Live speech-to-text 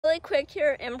Really quick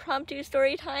here, impromptu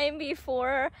story time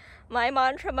before my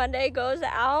Mantra Monday goes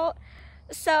out.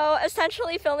 So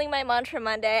essentially filming my Mantra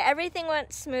Monday, everything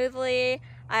went smoothly.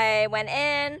 I went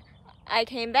in, I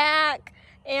came back,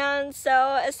 and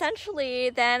so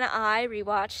essentially then I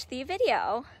rewatched the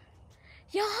video.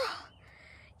 Y'all,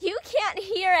 you can't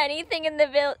hear anything in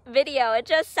the video. It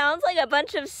just sounds like a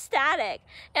bunch of static.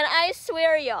 And I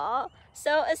swear, y'all,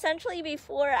 so essentially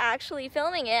before actually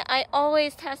filming it, I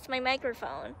always test my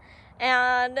microphone.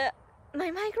 And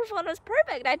my microphone was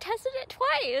perfect. I tested it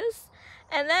twice.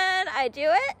 And then I do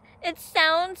it. It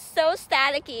sounds so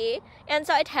staticky. And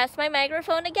so I test my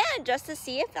microphone again just to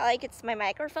see if like it's my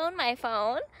microphone, my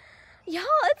phone. Y'all,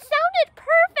 it sounded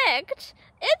perfect.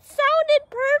 It sounded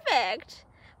perfect.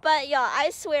 But yeah,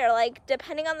 I swear, like,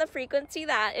 depending on the frequency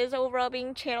that is overall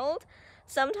being channeled,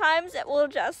 sometimes it will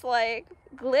just, like,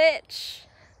 glitch.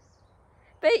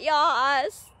 But y'all, I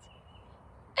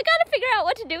gotta figure out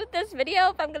what to do with this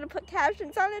video, if I'm gonna put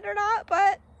captions on it or not,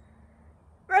 but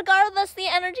regardless, the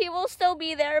energy will still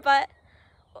be there, but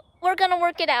we're gonna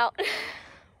work it out.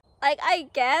 Like, I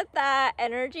get that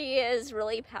energy is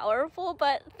really powerful,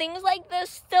 but things like this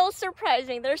still surprise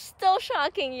me. They're still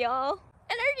shocking, y'all.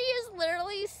 Energy is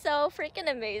literally so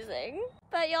freaking amazing.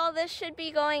 But y'all, this should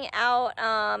be going out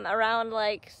around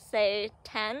like say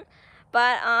 10,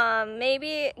 but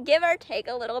maybe give or take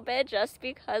a little bit, just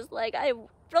because like I really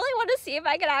want to see if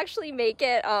I can actually make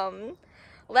it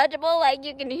legible, like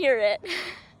you can hear it.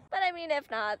 But I mean,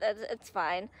 if not, it's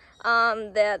fine.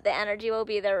 The energy will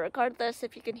be there regardless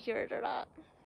if you can hear it or not.